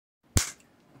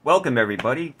Welcome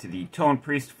everybody to the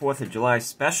Tonepriest 4th of July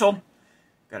special.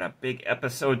 Got a big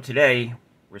episode today.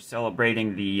 We're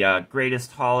celebrating the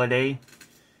greatest holiday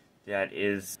that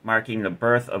is marking the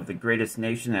birth of the greatest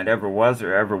nation that ever was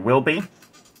or ever will be.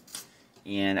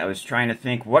 And I was trying to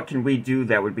think, what can we do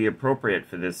that would be appropriate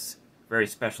for this very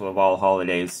special of all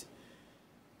holidays?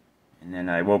 And then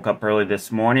I woke up early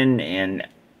this morning and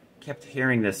kept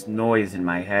hearing this noise in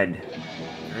my head,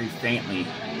 very faintly.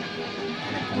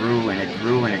 And it grew and it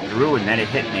grew and it grew, and then it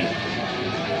hit me.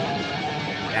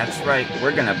 That's right,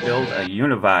 we're going to build a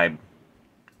Uni-Vibe.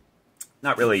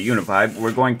 Not really a Uni-Vibe,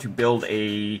 we're going to build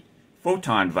a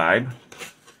photon vibe,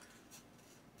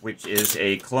 which is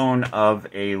a clone of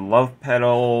a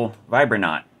Lovepedal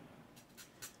Vibronaut.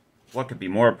 What could be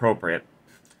more appropriate?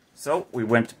 So we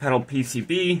went to Pedal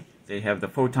PCB. They have the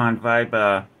photon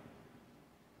vibe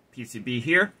PCB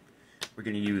here. We're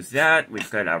going to use that. We've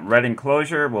got a red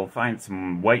enclosure. We'll find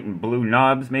some white and blue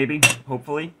knobs, maybe,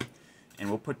 hopefully. And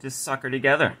we'll put this sucker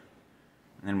together.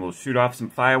 And then we'll shoot off some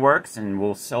fireworks and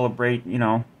we'll celebrate, you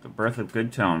know, the birth of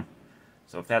good tone.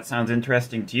 So if that sounds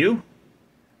interesting to you,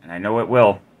 and I know it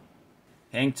will,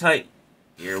 hang tight.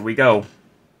 Here we go.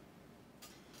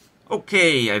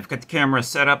 Okay, I've got the camera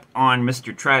set up on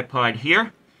Mr. Tripod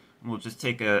here. We'll just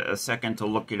take a second to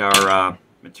look at our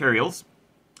materials.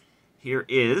 Here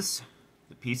is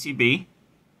the PCB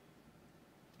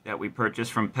that we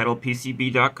purchased from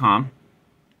pedalpcb.com.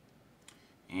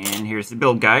 And here's the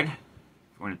build guide.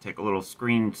 If you want to take a little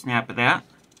screen snap of that,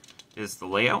 is the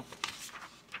layout.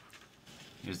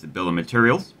 Here's the bill of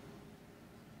materials,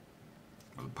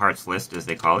 or the parts list as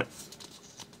they call it.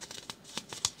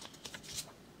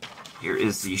 Here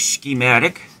is the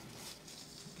schematic.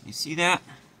 Can you see that?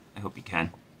 I hope you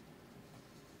can.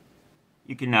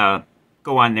 You can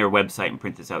go on their website and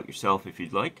print this out yourself if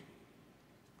you'd like.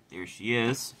 There she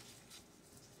is.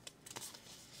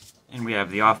 And we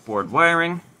have the off-board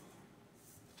wiring.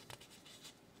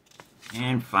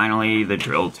 And finally, the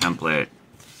drill template.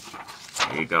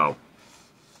 There you go.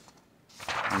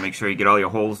 Make sure you get all your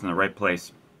holes in the right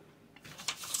place.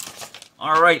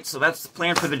 Alright, so that's the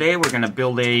plan for the day. We're going to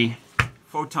build a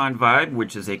photon vibe,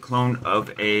 which is a clone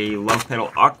of a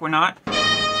Lovepedal Aquanaut.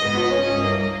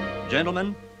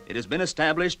 Gentlemen, it has been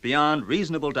established beyond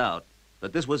reasonable doubt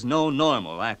that this was no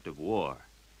normal act of war.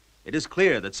 It is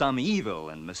clear that some evil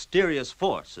and mysterious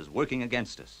force is working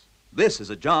against us. This is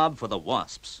a job for the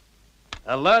WASPs.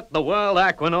 Alert the World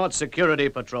Aquanaut Security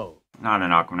Patrol. Not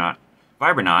an Aquanaut.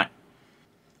 Vibronaut,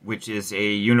 which is a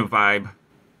Uni-Vibe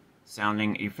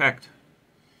sounding effect.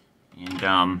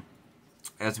 And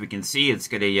as we can see, it's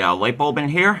got a light bulb in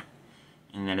here,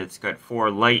 and then it's got 4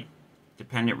 light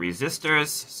dependent resistors.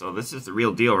 So this is the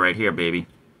real deal right here, baby.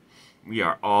 We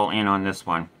are all in on this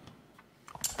one.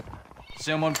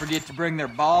 Someone forget to bring their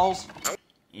balls?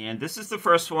 And this is the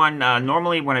first one.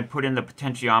 Normally when I put in the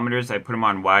potentiometers, I put them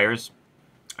on wires.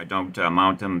 I don't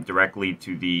mount them directly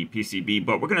to the PCB,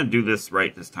 but we're going to do this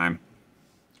right this time.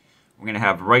 We're going to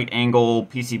have right angle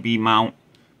PCB mount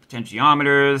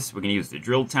potentiometers. We're going to use the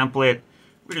drill template.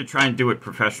 We're going to try and do it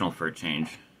professional for a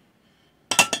change,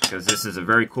 because this is a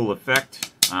very cool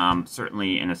effect.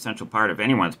 Certainly an essential part of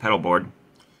anyone's pedal board.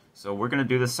 So we're going to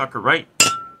do this sucker right.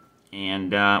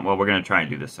 And, well, we're going to try and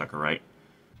do this sucker right.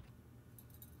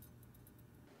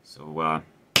 So,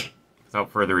 without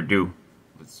further ado,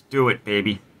 let's do it,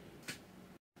 baby.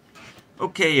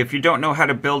 Okay, if you don't know how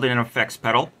to build an effects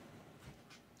pedal,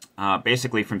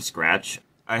 basically from scratch,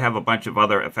 I have a bunch of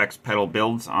other effects pedal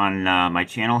builds on my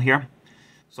channel here.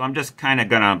 So I'm just kind of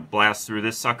going to blast through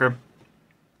this sucker.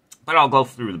 But I'll go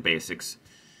through the basics.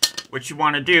 What you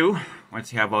want to do,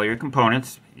 once you have all your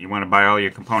components, you want to buy all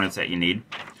your components that you need.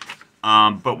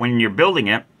 But when you're building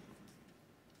it,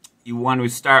 you want to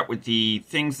start with the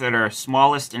things that are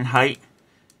smallest in height,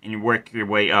 and you work your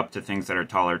way up to things that are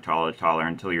taller, taller, taller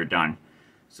until you're done.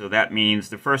 So that means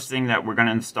the first thing that we're going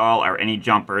to install are any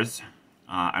jumpers.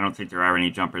 I don't think there are any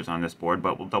jumpers on this board,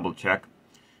 but we'll double check.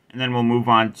 And then we'll move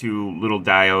on to little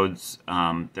diodes.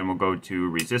 Then we'll go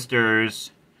to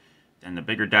resistors, then the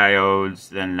bigger diodes,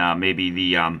 then maybe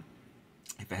the,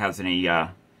 if it has any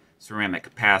ceramic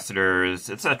capacitors,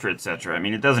 etc., etc. I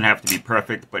mean, it doesn't have to be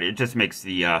perfect, but it just makes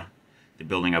the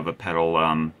building of a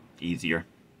pedal easier.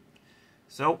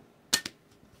 So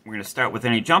we're going to start with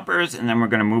any jumpers, and then we're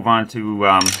going to move on to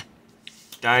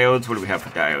diodes. What do we have for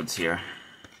diodes here?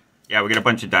 Yeah, we got a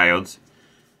bunch of diodes.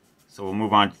 So we'll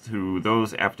move on to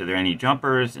those after there are any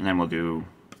jumpers, and then we'll do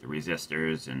the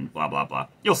resistors and blah, blah, blah.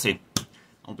 You'll see.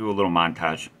 I'll do a little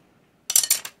montage.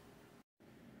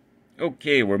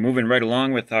 Okay, we're moving right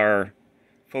along with our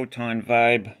photon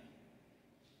vibe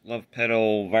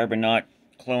Lovepedal Vibronaut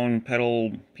clone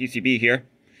pedal PCB here.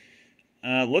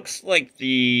 Looks like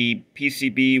the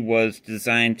PCB was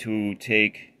designed to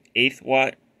take 1/8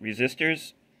 watt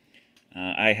resistors.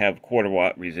 I have 1/4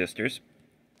 watt resistors.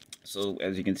 So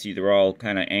as you can see, they're all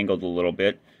kind of angled a little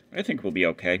bit. But I think we'll be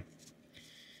okay.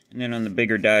 And then on the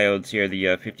bigger diodes here,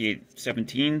 the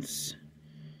 5817s,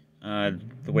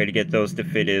 the way to get those to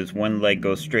fit is one leg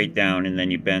goes straight down and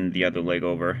then you bend the other leg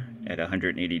over at a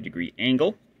 180-degree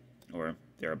angle, or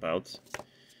thereabouts.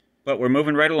 But we're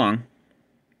moving right along.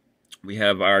 We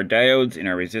have our diodes and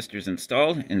our resistors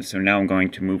installed, and so now I'm going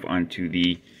to move on to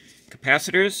the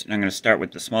capacitors. And I'm going to start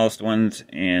with the smallest ones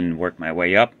and work my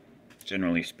way up,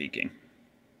 generally speaking.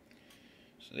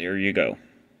 So there you go.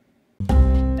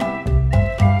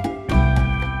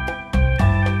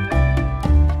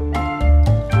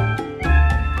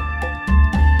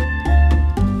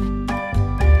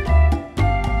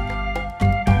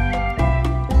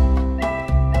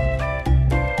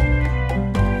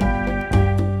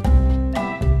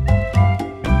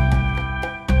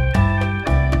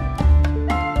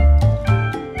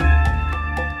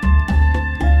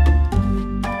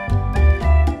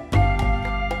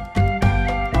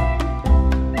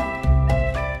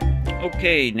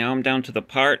 Okay, now I'm down to the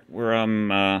part where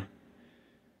I'm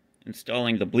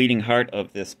installing the bleeding heart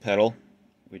of this pedal,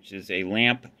 which is a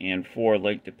lamp and 4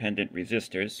 light-dependent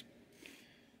resistors.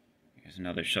 Here's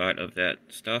another shot of that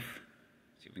stuff.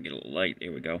 See if we can get a little light.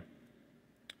 There we go.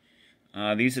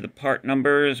 These are the part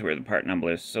numbers, where the part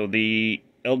number is. So the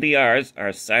LDRs are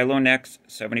Silonex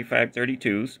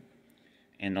 7532s,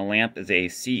 and the lamp is a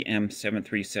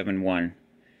CM7371.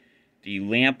 The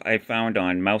lamp I found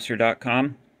on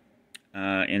Mouser.com.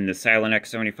 In the Silonex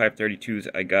 7532s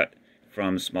I got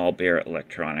from Small Bear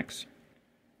Electronics.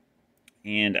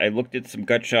 And I looked at some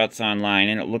gut shots online,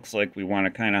 and it looks like we want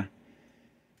to kind of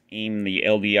aim the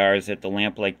LDRs at the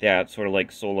lamp like that, sort of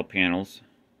like solar panels.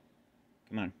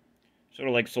 Come on. Sort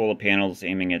of like solar panels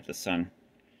aiming at the sun.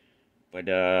 But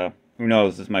who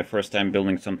knows, this is my first time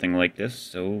building something like this,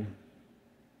 so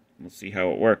we'll see how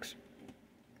it works.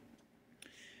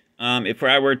 If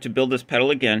I were to build this pedal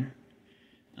again,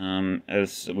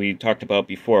 as we talked about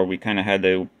before, we kind of had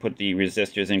to put the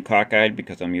resistors in cockeyed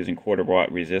because I'm using 1/4 watt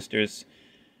resistors.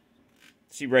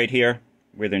 See right here,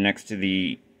 where they're next to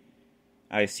the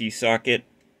IC socket,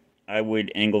 I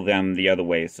would angle them the other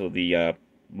way. So the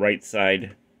right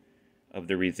side of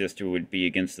the resistor would be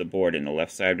against the board and the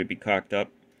left side would be cocked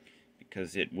up,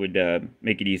 because it would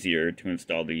make it easier to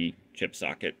install the chip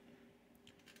socket.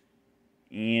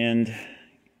 And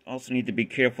also need to be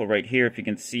careful right here. If you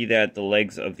can see that the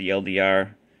legs of the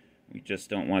LDR, we just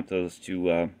don't want those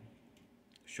to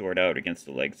short out against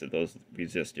the legs of those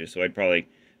resistors. So I'd probably,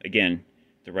 again,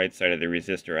 the right side of the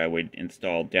resistor I would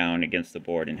install down against the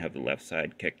board and have the left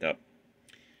side kicked up.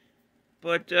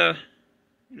 But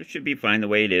it should be fine the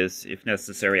way it is. If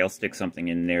necessary, I'll stick something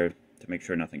in there to make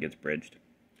sure nothing gets bridged.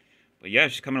 But yeah,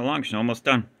 she's coming along. She's almost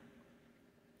done.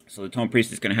 So the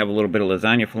tonepriest is going to have a little bit of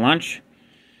lasagna for lunch.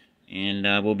 And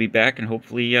we'll be back and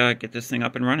hopefully get this thing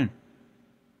up and running.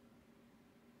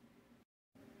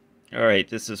 Alright,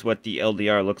 this is what the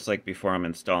LDR looks like before I'm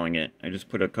installing it. I just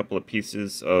put a couple of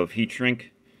pieces of heat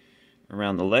shrink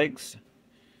around the legs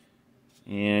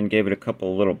and gave it a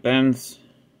couple of little bends.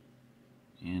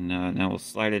 And now we'll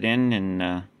slide it in and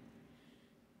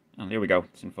oh, there we go.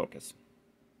 It's in focus.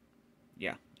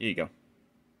 Yeah, there you go.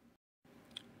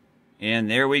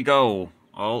 And there we go.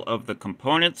 All of the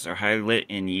components are highlighted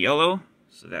in yellow,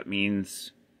 so that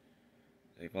means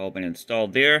they've all been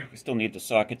installed there. We still need to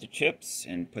socket the chips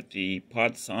and put the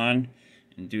pots on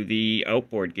and do the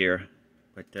outboard gear.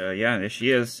 But yeah, there she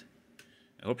is.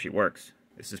 I hope she works.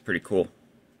 This is pretty cool.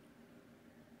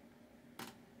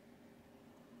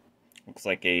 Looks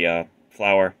like a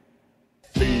flower.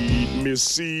 Feed me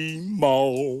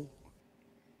Seymour.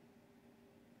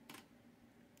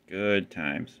 Good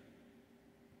times.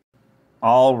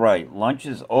 Alright, lunch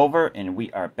is over and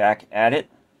we are back at it.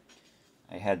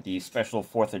 I had the special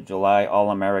 4th of July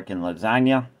All-American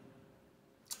lasagna.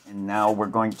 And now we're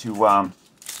going to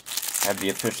have the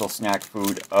official snack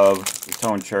food of the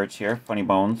Tone Church here. Funny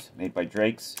Bones, made by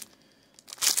Drake's.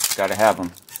 Gotta have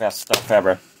them. Best stuff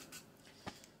ever.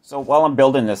 So while I'm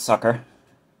building this sucker,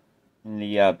 in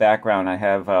the background I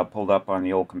have pulled up on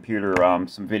the old computer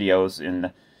some videos,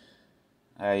 and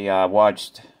I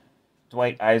watched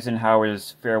Dwight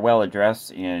Eisenhower's farewell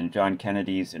address and John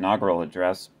Kennedy's inaugural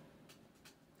address.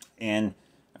 And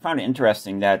I found it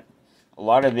interesting that a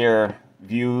lot of their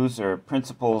views or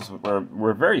principles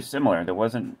were very similar. There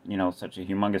wasn't, you know, such a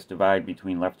humongous divide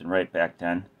between left and right back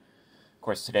then. Of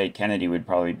course, today Kennedy would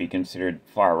probably be considered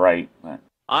far right. But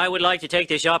I would like to take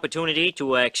this opportunity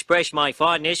to express my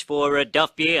fondness for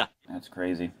Duff beer. That's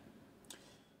crazy.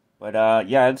 But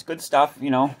yeah, it's good stuff, you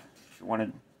know. If you want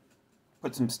to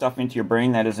put some stuff into your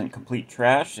brain that isn't complete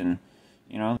trash and,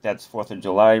 you know, that's 4th of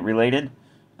July related,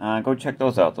 go check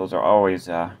those out. Those are always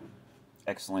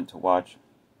excellent to watch.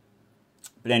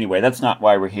 But anyway, that's not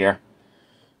why we're here.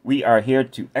 We are here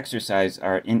to exercise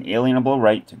our inalienable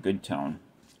right to good tone.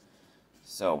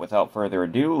 So without further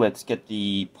ado, let's get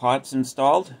the pots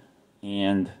installed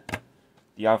and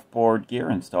the off-board gear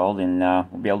installed, and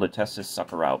we'll be able to test this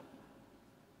sucker out.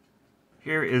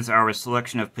 Here is our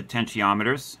selection of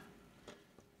potentiometers.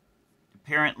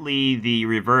 Apparently the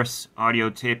reverse audio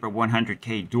taper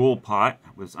 100K dual pot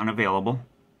was unavailable,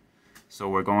 so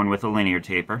we're going with a linear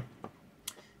taper.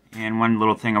 And one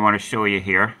little thing I want to show you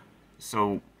here.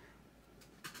 So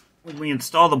when we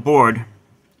install the board,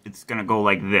 it's going to go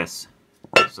like this.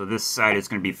 So this side is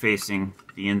going to be facing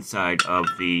the inside of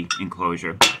the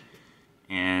enclosure.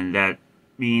 And that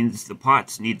means the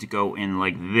pots need to go in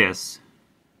like this.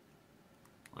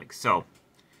 Like so.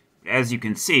 As you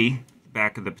can see, the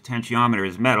back of the potentiometer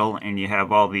is metal, and you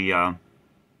have all the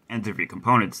ends of your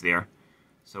components there.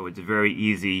 So it's very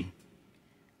easy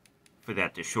for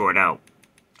that to short out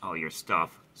all your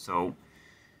stuff. So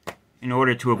in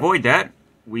order to avoid that,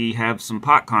 we have some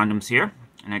pot condoms here.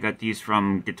 And I got these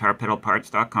from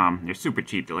guitarpedalparts.com. They're super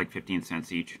cheap. They're like 15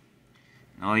 cents each.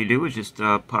 And all you do is just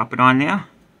pop it on there,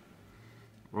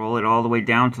 roll it all the way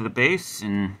down to the base,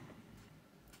 and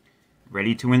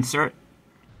ready to insert.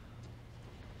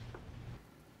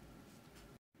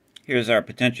 Here's our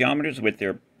potentiometers with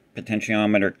their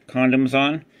potentiometer condoms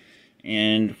on.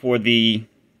 And for the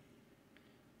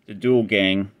dual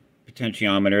gang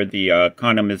potentiometer, the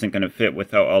condom isn't going to fit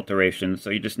without alterations.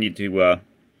 So you just need to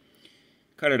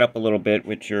cut it up a little bit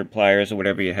with your pliers or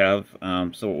whatever you have,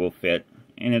 so it will fit.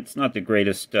 And it's not the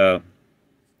greatest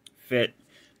fit,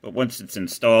 but once it's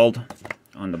installed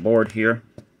on the board here,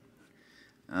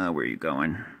 where are you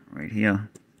going? Right here.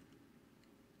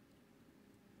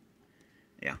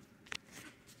 Yeah.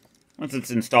 Once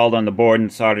it's installed on the board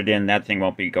and soldered in, that thing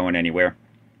won't be going anywhere.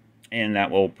 And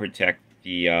that will protect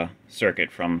the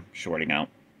circuit from shorting out.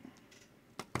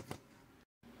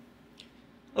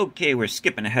 Okay, we're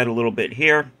skipping ahead a little bit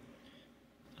here.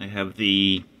 I have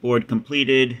the board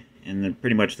completed, and then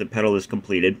pretty much the pedal is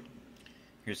completed.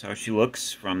 Here's how she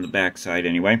looks from the back side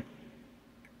anyway.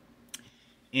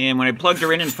 And when I plugged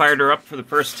her in and fired her up for the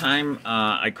first time,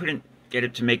 I couldn't get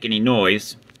it to make any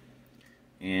noise.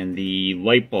 And the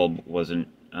light bulb wasn't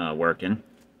working.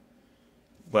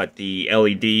 But the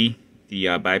LED,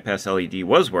 the bypass LED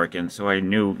was working, so I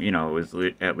knew, you know, it was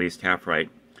at least half right.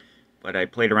 But I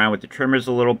played around with the trimmers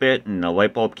a little bit, and the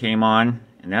light bulb came on,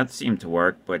 and that seemed to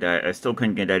work, but I still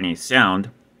couldn't get any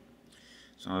sound.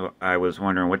 So I was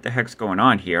wondering what the heck's going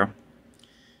on here.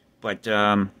 But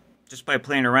just by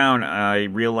playing around, I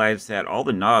realized that all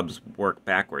the knobs work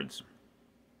backwards,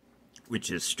 which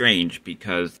is strange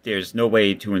because there's no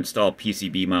way to install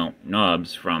PCB mount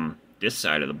knobs from this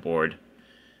side of the board.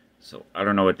 So I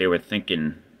don't know what they were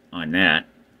thinking on that.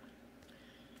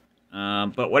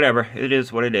 But whatever, it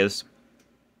is what it is.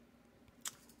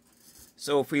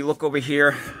 So if we look over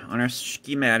here on our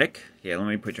schematic, yeah, let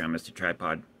me put you on Mr.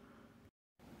 Tripod.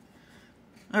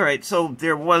 Alright, so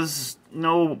there was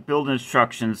no build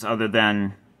instructions other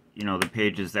than, you know, the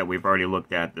pages that we've already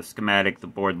looked at. The schematic, the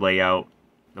board layout,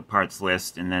 the parts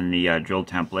list, and then the drill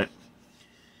template.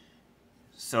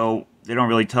 So they don't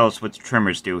really tell us what the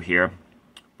trimmers do here.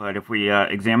 But if we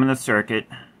examine the circuit,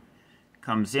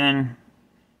 comes in,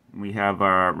 we have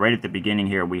our, right at the beginning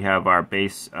here, we have our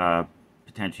base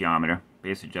potentiometer,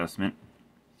 base adjustment.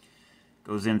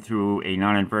 Goes in through a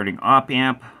non-inverting op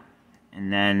amp,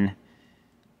 and then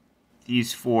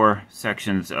these four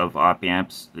sections of op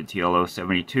amps, the TLO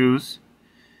 72s,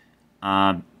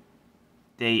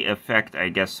 they affect, I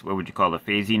guess, what would you call the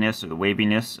phasiness or the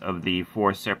waviness of the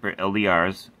four separate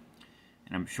LDRs.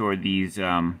 And I'm sure these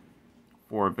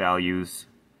four values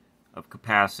of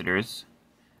capacitors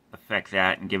affect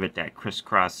that and give it that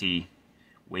crisscrossy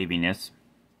waviness.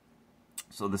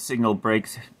 So the signal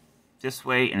breaks this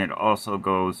way, and it also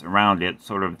goes around it,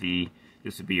 sort of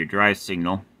this would be your dry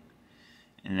signal,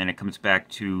 and then it comes back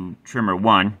to trimmer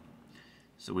 1.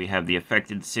 So we have the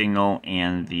affected signal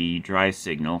and the dry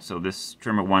signal. So this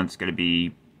trimmer 1 is going to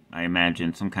be, I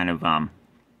imagine, some kind of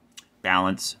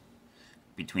balance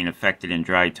between affected and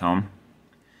dry tone.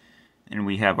 And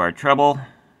we have our treble,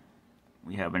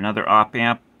 we have another op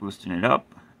amp boosting it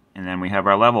up, and then we have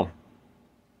our level,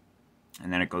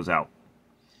 and then it goes out.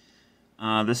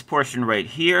 This portion right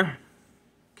here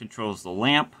controls the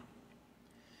lamp,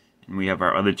 And we have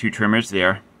our other two trimmers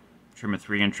there, trimmer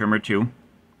 3 and trimmer 2.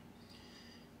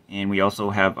 And we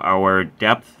also have our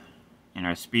depth and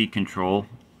our speed control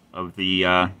of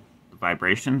the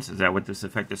vibrations. Is that what this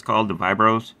effect is called? The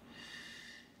vibros?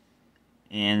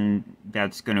 And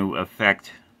that's going to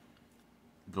affect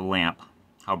the lamp,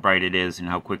 how bright it is and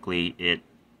how quickly it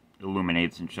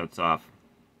illuminates and shuts off.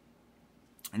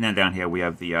 And then down here we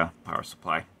have the power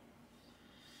supply.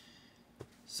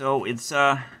 So it's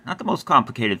not the most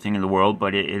complicated thing in the world,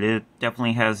 but it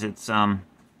definitely has its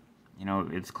you know,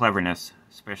 its cleverness,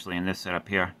 especially in this setup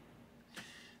here.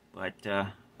 But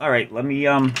all right, let me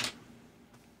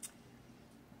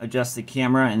adjust the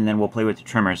camera and then we'll play with the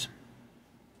trimmers.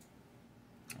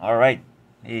 All right,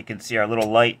 here you can see our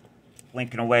little light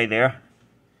blinking away there.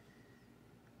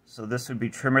 So this would be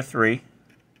trimmer 3.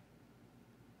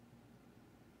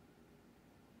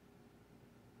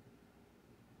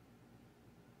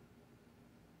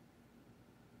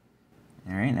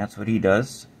 All right, that's what he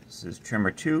does. This is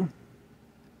trimmer 2.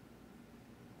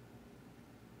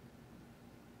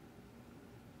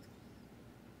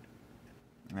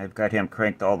 I've got him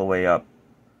cranked all the way up.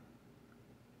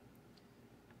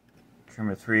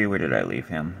 Trimmer 3, where did I leave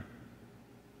him?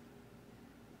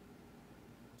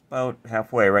 About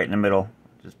halfway, right in the middle,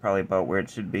 which is probably about where it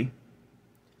should be.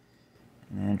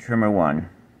 And then trimmer 1.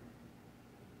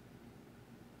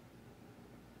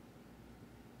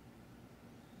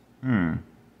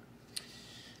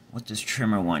 What does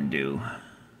trimmer 1 do?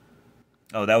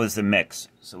 Oh, that was the mix.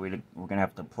 So we're going to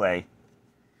have to play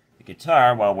the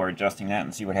guitar while we're adjusting that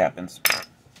and see what happens.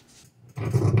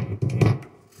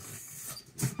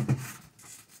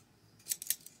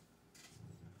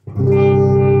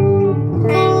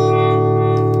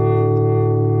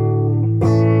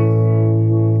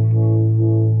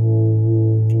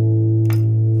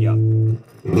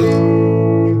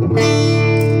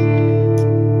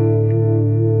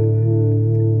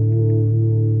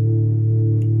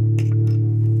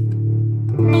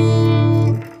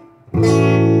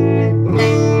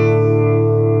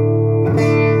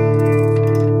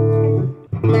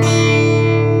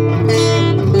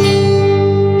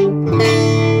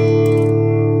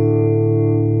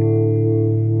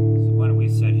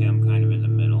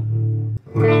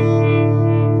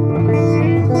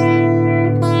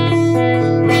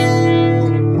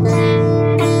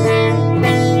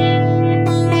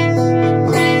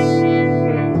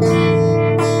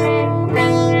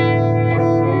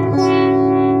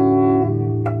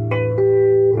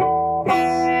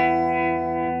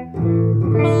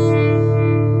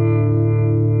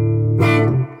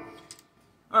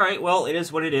 Alright, well, it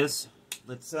is what it is.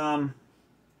 Let's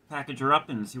package her up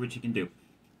and see what you can do.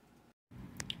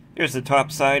 Here's the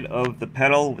top side of the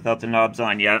pedal without the knobs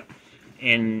on yet.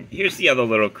 And here's the other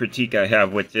little critique I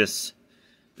have with this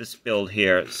build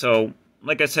here. So,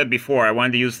 like I said before, I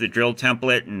wanted to use the drill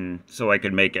template and so I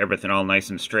could make everything all nice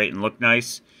and straight and look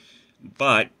nice.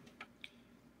 But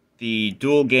the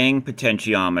dual gang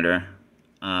potentiometer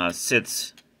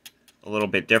sits a little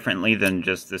bit differently than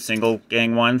just the single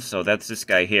gang one. So that's this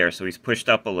guy here. So he's pushed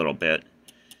up a little bit.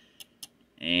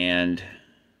 And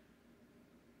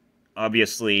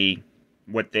obviously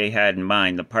what they had in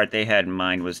mind, the part they had in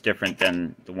mind was different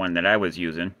than the one that I was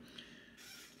using.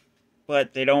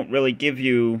 But they don't really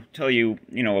tell you,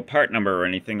 you know, a part number or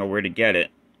anything or where to get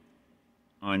it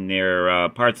on their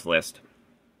parts list.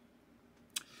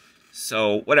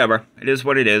 So whatever, it is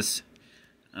what it is.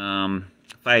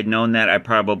 If I had known that, I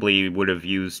probably would have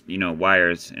used, you know,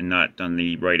 wires and not done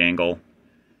the right angle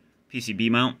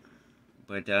PCB mount.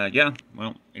 But yeah,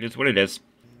 well, it is what it is.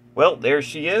 Well, there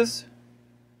she is.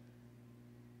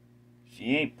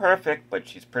 She ain't perfect, but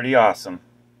she's pretty awesome.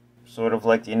 Sort of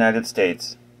like the United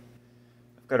States.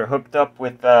 I've got her hooked up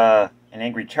with an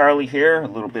Angry Charlie here, a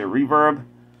little bit of reverb,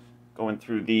 going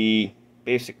through the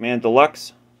Basic Man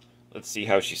Deluxe. Let's see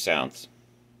how she sounds.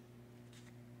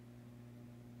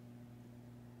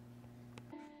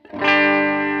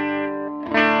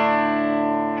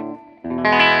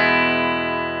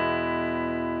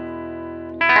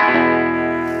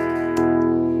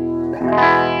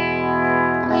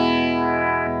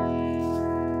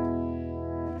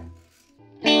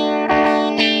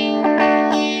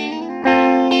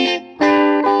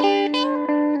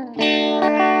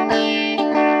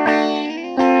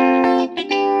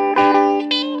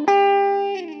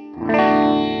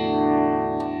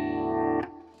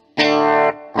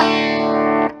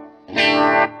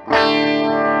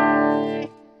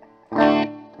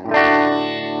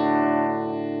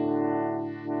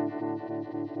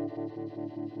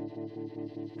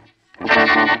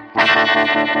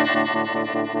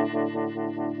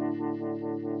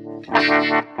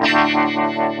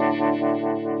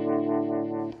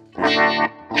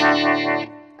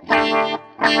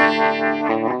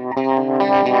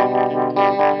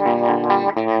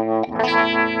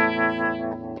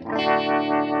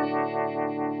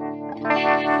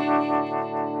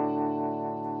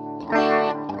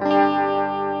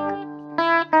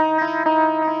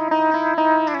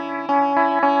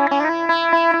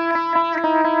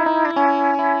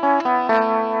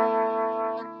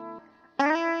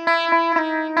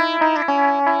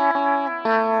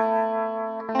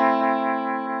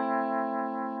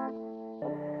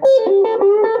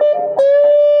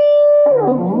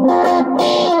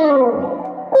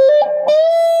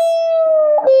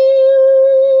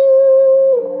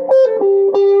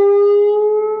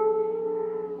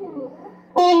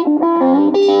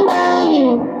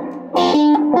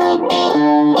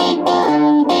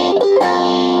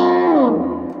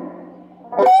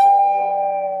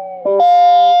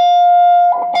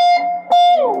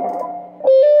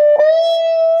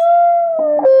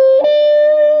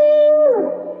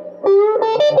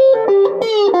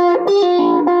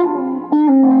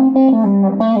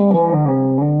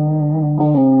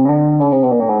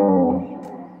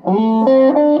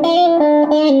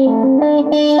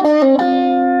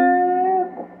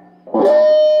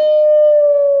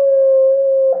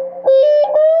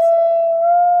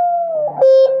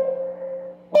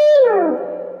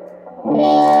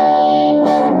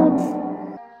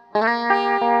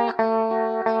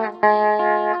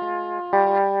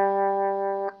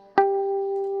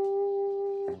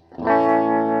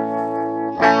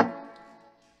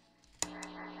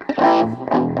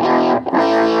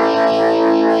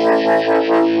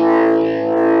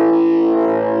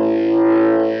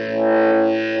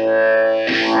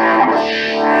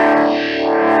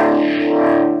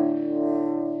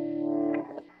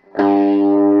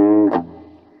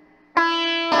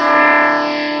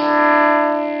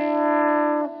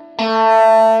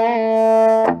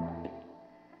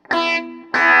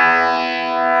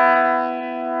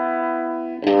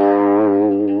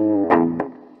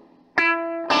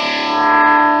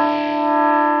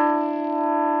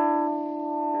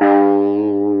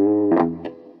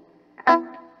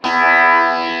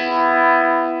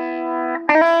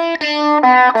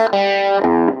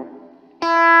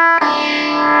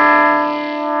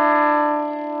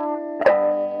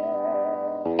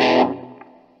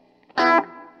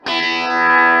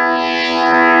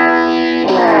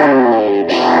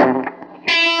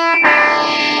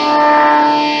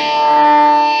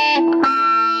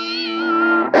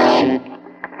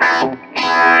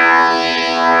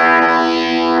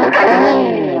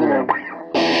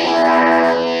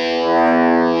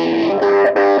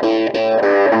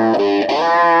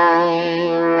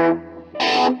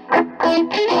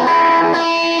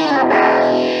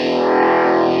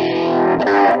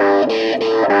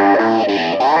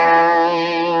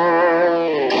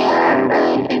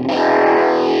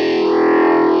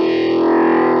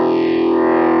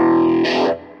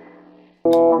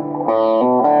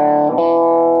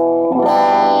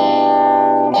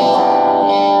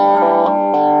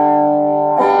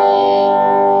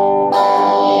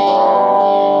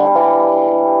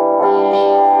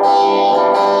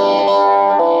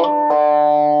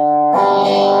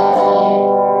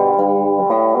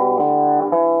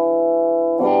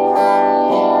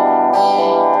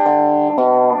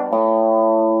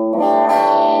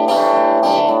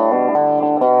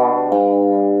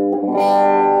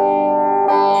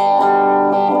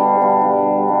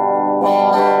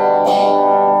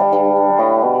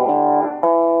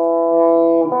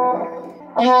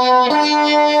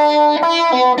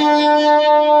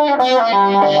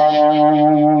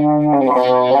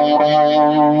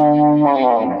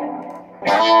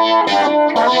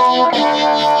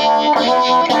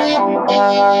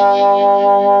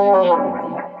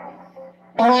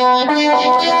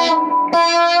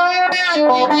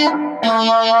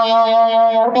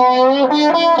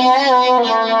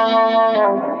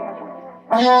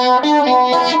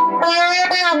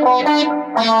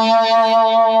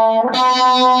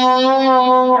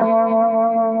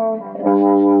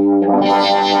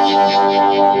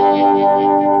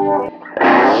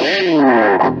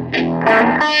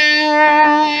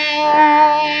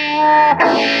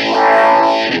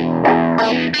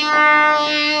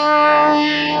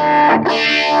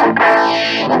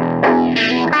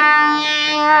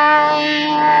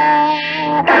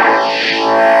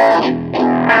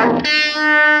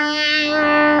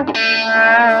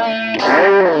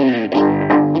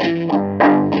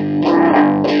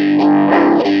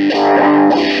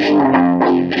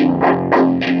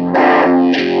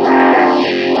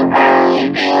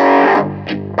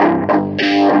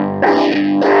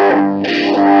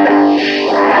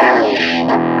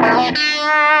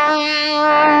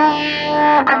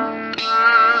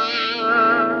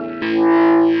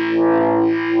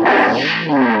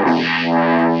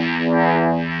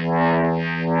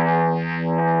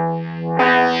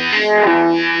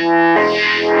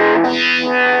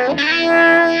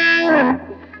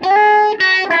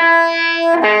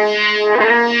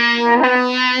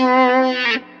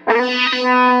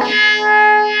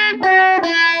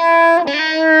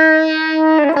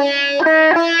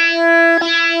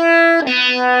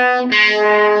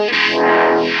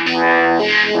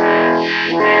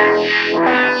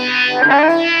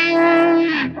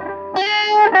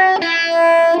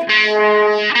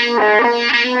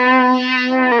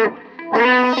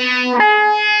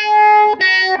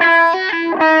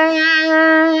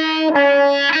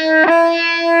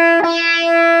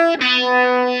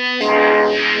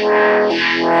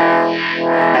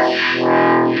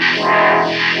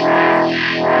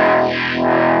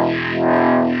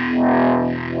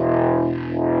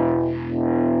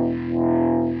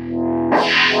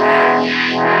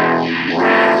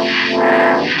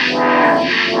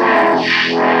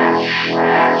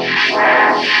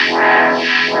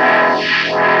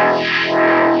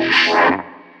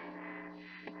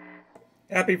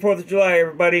 Happy 4th of July,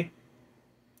 everybody.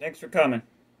 Thanks for coming.